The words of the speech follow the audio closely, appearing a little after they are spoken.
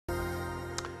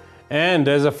And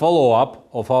as a follow-up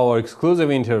of our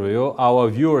exclusive interview, our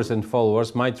viewers and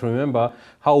followers might remember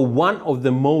how one of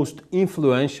the most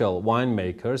influential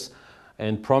winemakers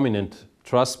and prominent,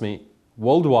 trust me,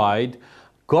 worldwide,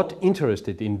 got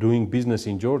interested in doing business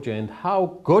in Georgia, and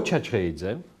how Gocha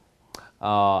Chkhaidze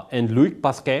and Loic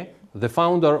Pasquet, the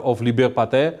founder of Liber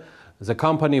Pater, the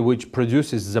company which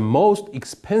produces the most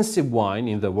expensive wine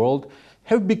in the world,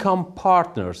 have become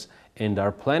partners and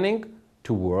are planning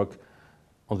to work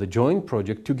on the joint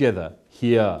project together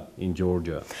here in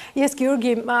Georgia. Yes,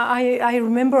 Giorgi, I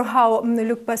remember how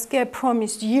Loic Pasquet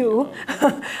promised you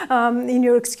in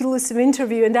your exclusive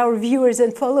interview, and our viewers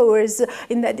and followers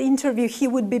in that interview, he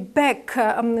would be back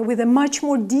with a much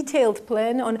more detailed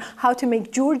plan on how to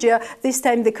make Georgia, this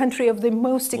time the country of the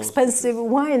most expensive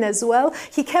wine as well.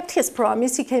 He kept his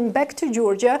promise, he came back to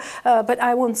Georgia, but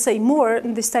I won't say more.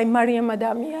 This time Mariam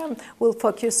Adamia will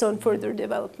focus on further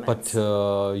developments. But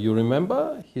you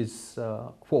remember his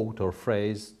quote or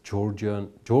phrase, Georgian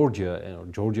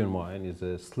wine is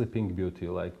a sleeping beauty,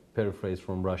 like paraphrase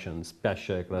from Russian,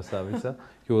 Spящая красавица.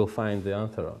 You will find the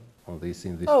answer on this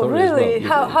in this story really? as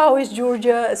well. How is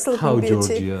Georgia a sleeping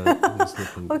beauty? Georgia is a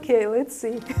sleeping beauty. Okay, let's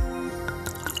see.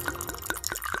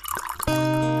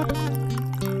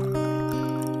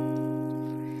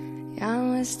 Ya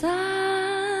no estás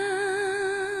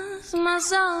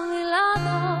más a mi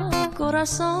lado,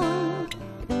 corazón.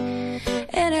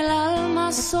 En el alma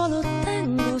solo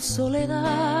tengo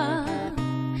soledad.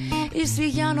 Y si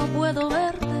ya no puedo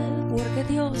verte, porque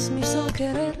Dios me hizo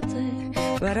quererte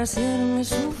para hacerme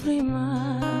sufrir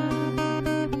más.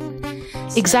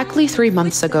 Exactly 3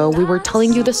 months ago, we were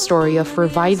telling you the story of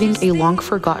reviving a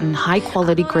long-forgotten,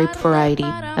 high-quality grape variety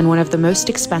and one of the most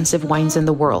expensive wines in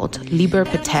the world, Liber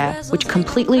Pater, which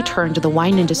completely turned the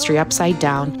wine industry upside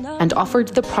down and offered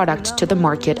the product to the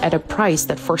market at a price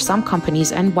that for some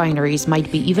companies and wineries might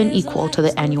be even equal to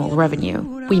the annual revenue.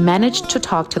 We managed to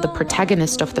talk to the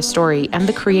protagonist of the story and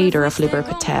the creator of Liber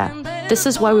Pater. This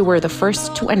is why we were the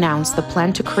first to announce the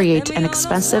plan to create an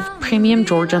expensive, premium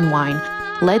Georgian wine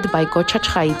led by Gocha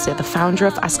Chkhaidze, the founder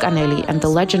of Ascanelli, and the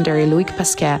legendary Loic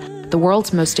Pasquet, the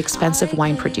world's most expensive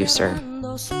wine producer.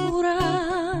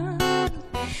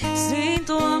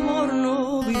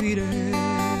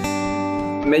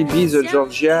 Maybe the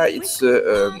Georgia, it's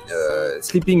a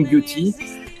sleeping beauty,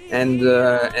 and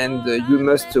you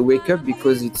must wake up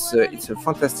because it's a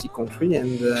fantastic country,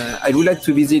 and I would like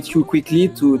to visit you quickly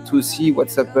to see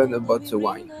what's happened about the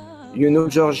wine. You know,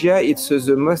 Georgia, it's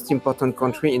the most important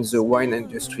country in the wine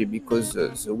industry because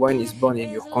the wine is born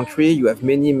in your country. You have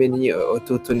many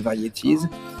autochthone varieties,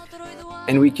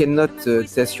 and we cannot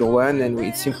test your wine, and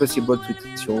it's impossible to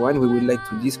test your wine. We would like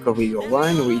to discover your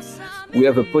wine. We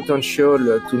have a potential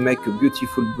to make a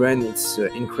beautiful brand. It's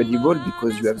incredible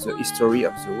because you have the history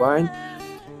of the wine.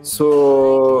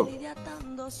 So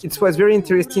it was very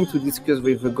interesting to discuss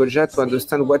with Gocha to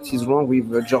understand what is wrong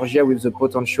with Georgia with the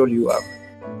potential you have.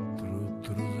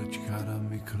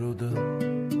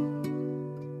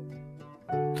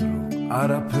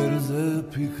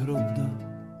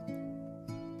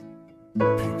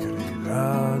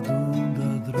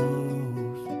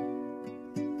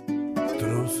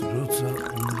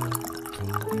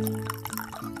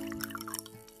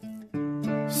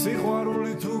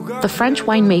 The French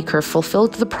winemaker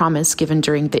fulfilled the promise given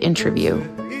during the interview.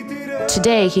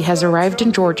 Today, he has arrived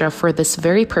in Georgia for this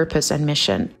very purpose and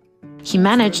mission. He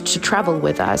managed to travel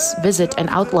with us, visit and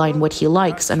outline what he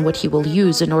likes and what he will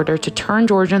use in order to turn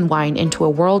Georgian wine into a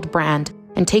world brand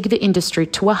and take the industry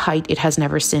to a height it has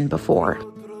never seen before.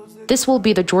 This will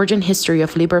be the Georgian history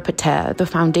of Liber Pater, the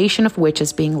foundation of which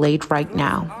is being laid right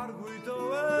now.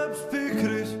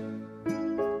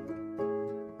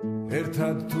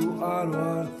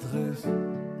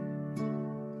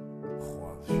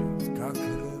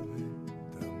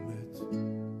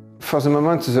 For the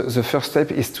moment, the first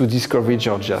step is to discover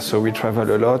Georgia. So we travel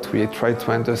a lot, we try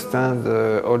to understand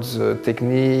all the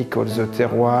technique, all the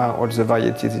terroir, all the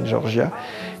varieties in Georgia.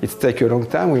 It takes a long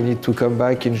time. We need to come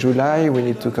back in July, we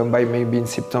need to come back maybe in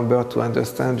September to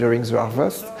understand during the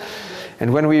harvest.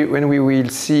 And when we will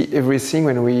see everything,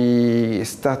 when we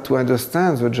start to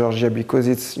understand the Georgia, because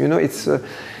it's, you know, it's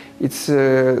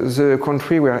the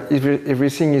country where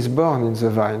everything is born in the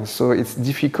vine. So it's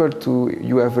difficult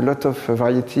you have a lot of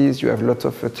varieties, you have a lot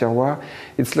of terroir.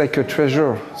 It's like a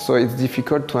treasure. So it's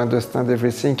difficult to understand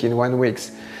everything in 1 week.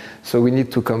 So we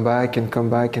need to come back and come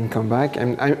back and come back.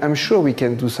 And I'm sure we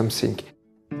can do something.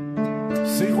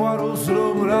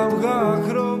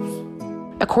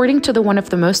 According to one of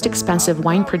the most expensive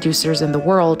wine producers in the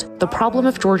world, the problem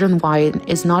of Georgian wine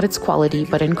is not its quality,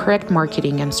 but incorrect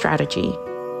marketing and strategy.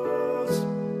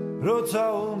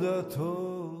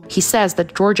 He says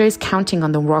that Georgia is counting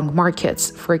on the wrong markets,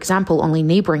 for example, only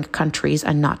neighboring countries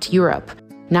and not Europe.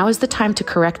 Now is the time to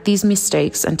correct these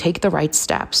mistakes and take the right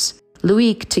steps.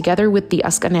 Loic, together with the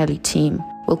Ascanelli team,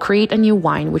 will create a new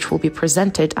wine which will be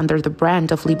presented under the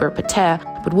brand of Liber Pater,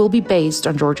 but will be based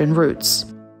on Georgian roots.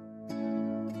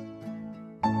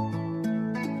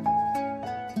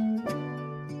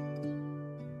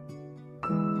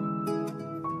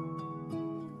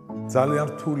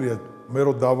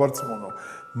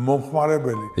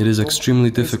 It is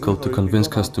extremely difficult to convince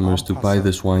customers to buy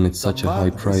this wine at such a high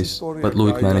price, but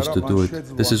Loic managed to do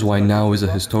it. This is why now is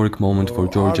a historic moment for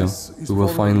Georgia. We will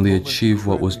finally achieve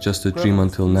what was just a dream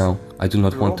until now. I do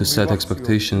not want to set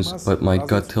expectations, but my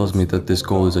gut tells me that this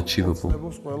goal is achievable.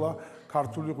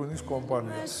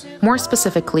 More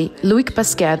specifically, Loic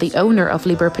Pasquet, the owner of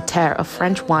Liber Pater of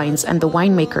French wines and the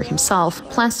winemaker himself,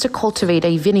 plans to cultivate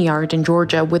a vineyard in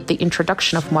Georgia with the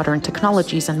introduction of modern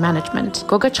technologies and management.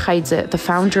 Gocha Chkhaidze, the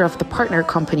founder of the partner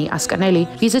company Ascanelli,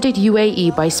 visited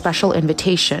UAE by special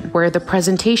invitation, where the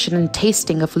presentation and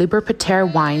tasting of Liber Pater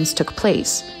wines took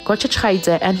place. Gocha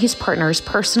Chkhaidze and his partners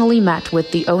personally met with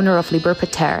the owner of Liber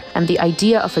Pater, and the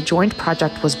idea of a joint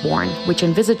project was born, which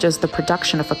envisages the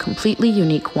production of a completely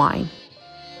unique wine.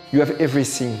 You have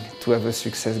everything to have a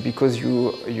success because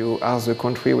you are the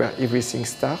country where everything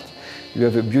starts. You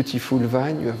have a beautiful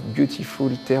vine, you have beautiful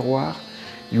terroir,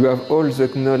 you have all the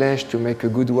knowledge to make a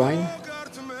good wine,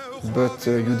 but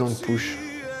you don't push,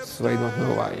 so I don't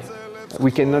know why. We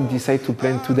cannot decide to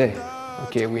plant today.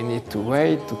 Okay, we need to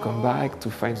wait, to come back, to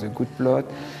find the good plot.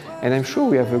 And I'm sure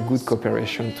we have a good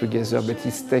cooperation together, but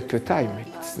it takes time.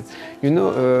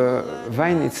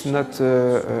 Wine it's not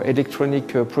an electronic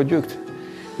product.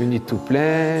 You need to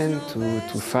plant,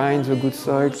 to find the good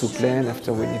soil, to plant.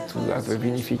 After we need to have a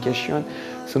vinification.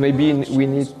 So maybe we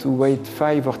need to wait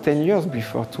 5 or 10 years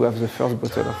before to have the first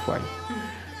bottle of wine.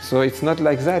 So it's not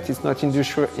like that. It's not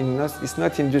industrial. It's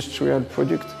not industrial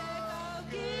product.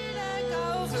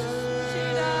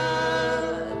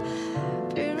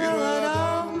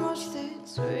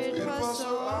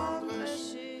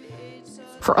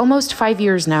 For almost 5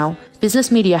 years now,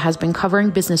 business media has been covering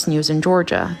business news in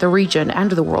Georgia, the region,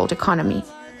 and the world economy.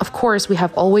 Of course, we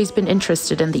have always been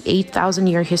interested in the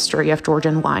 8,000-year history of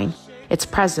Georgian wine, its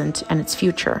present and its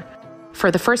future. For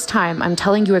the first time, I'm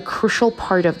telling you a crucial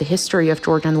part of the history of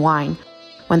Georgian wine,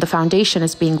 when the foundation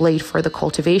is being laid for the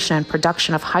cultivation and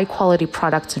production of high-quality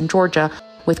products in Georgia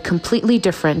with completely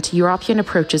different European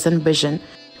approaches and vision,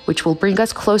 which will bring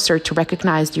us closer to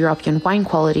recognized European wine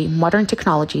quality, modern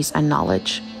technologies, and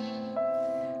knowledge.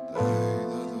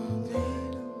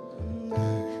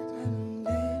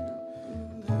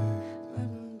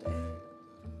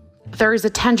 There is a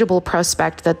tangible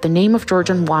prospect that the name of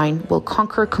Georgian wine will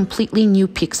conquer completely new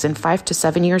peaks in 5 to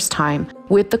 7 years' time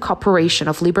with the cooperation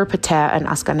of Liber Pater and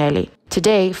Ascanelli.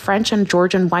 Today, French and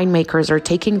Georgian winemakers are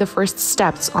taking the first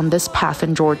steps on this path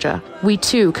in Georgia. We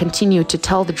too continue to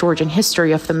tell the Georgian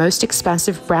history of the most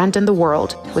expensive brand in the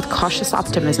world with cautious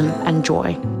optimism and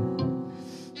joy.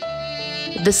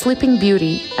 The sleeping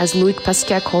beauty, as Loic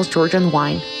Pasquet calls Georgian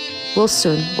wine, will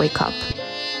soon wake up.